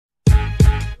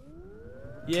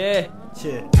Yeah.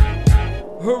 Shit.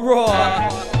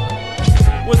 Alright.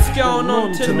 What's going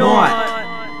on tonight?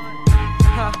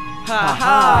 Ha ha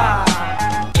ha.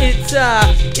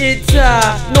 It's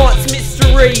night's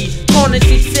mystery. Finding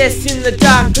success in the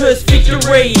dark, cursed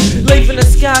victory. Leaving a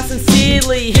scar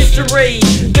sincerely, history.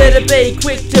 Better be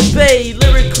quick to be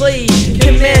lyrically.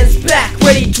 Command's back,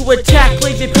 ready to attack.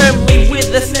 Leave you permanently with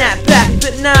a snapback.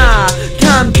 But nah,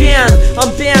 calm down.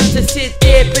 I'm bound to sit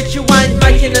there, but you ain't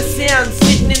making a sound.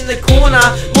 Sitting in the corner,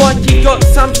 like you got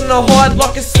something to hide,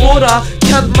 like a slaughter.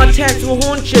 Cunt, my tags will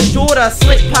haunt your daughter.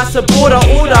 Slip past the border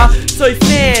order. So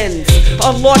fans,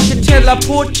 I'd like to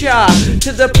teleport ya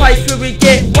to the place where we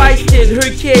get wasted.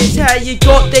 Who cares how you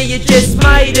got there, you just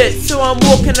made it. So I'm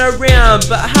walking around,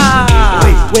 but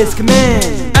Wait, where's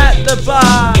Command? at the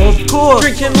bar, Of course.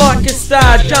 drinking like a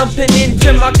star, jumping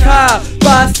into my car.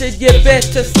 Bastard, you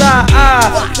better start.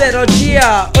 That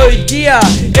idea, oh dear.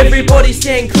 Everybody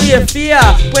stand clear, fear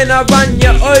when I run you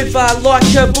over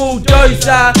like a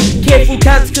bulldozer. Careful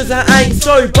cunts, cause I ain't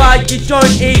sober. You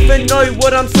don't even know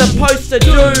what I'm supposed to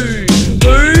do.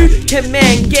 Who?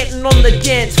 Command, getting on the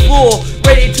dance floor,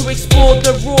 ready to explore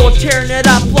the raw, tearing it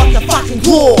up like a fucking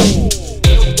war.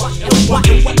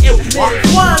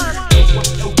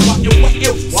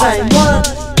 Same one.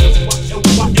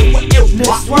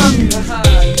 Next one.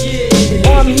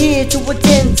 I'm here to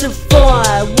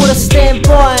identify what I stand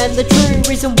by, and the true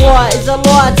reason why is I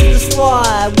lied to the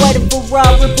sly. Waiting for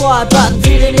a reply, but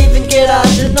didn't even get a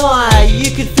deny.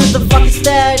 You could feel the fucking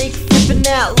static, flipping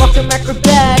out like I'm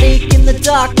acrobatic in the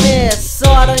darkness.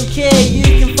 I don't care, you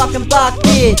can fucking bark,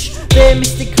 bitch. They're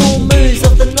mystical moves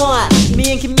of the night.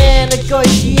 Me and Command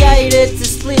negotiated to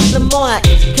split the mic.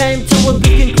 Came to a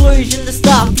good conclusion to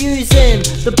start fusing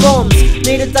the bombs.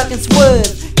 Need a duck and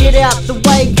swerve. Get out the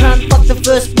way, can't fuck the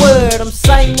first word. I'm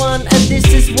saying one and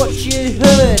this is what you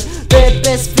heard. They're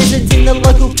best visiting the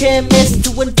local chemist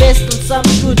to invest on some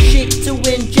good shit to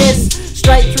ingest.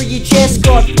 Straight through your chest,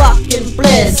 God fucking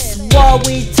bless. While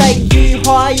we take you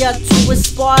higher to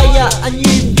aspire a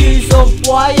new views of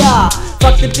wire.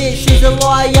 Fuck the bitch, she's a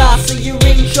liar. So you're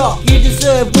in shock, you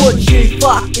deserve what you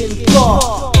fucking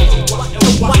got.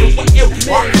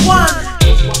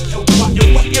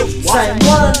 Same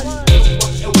one.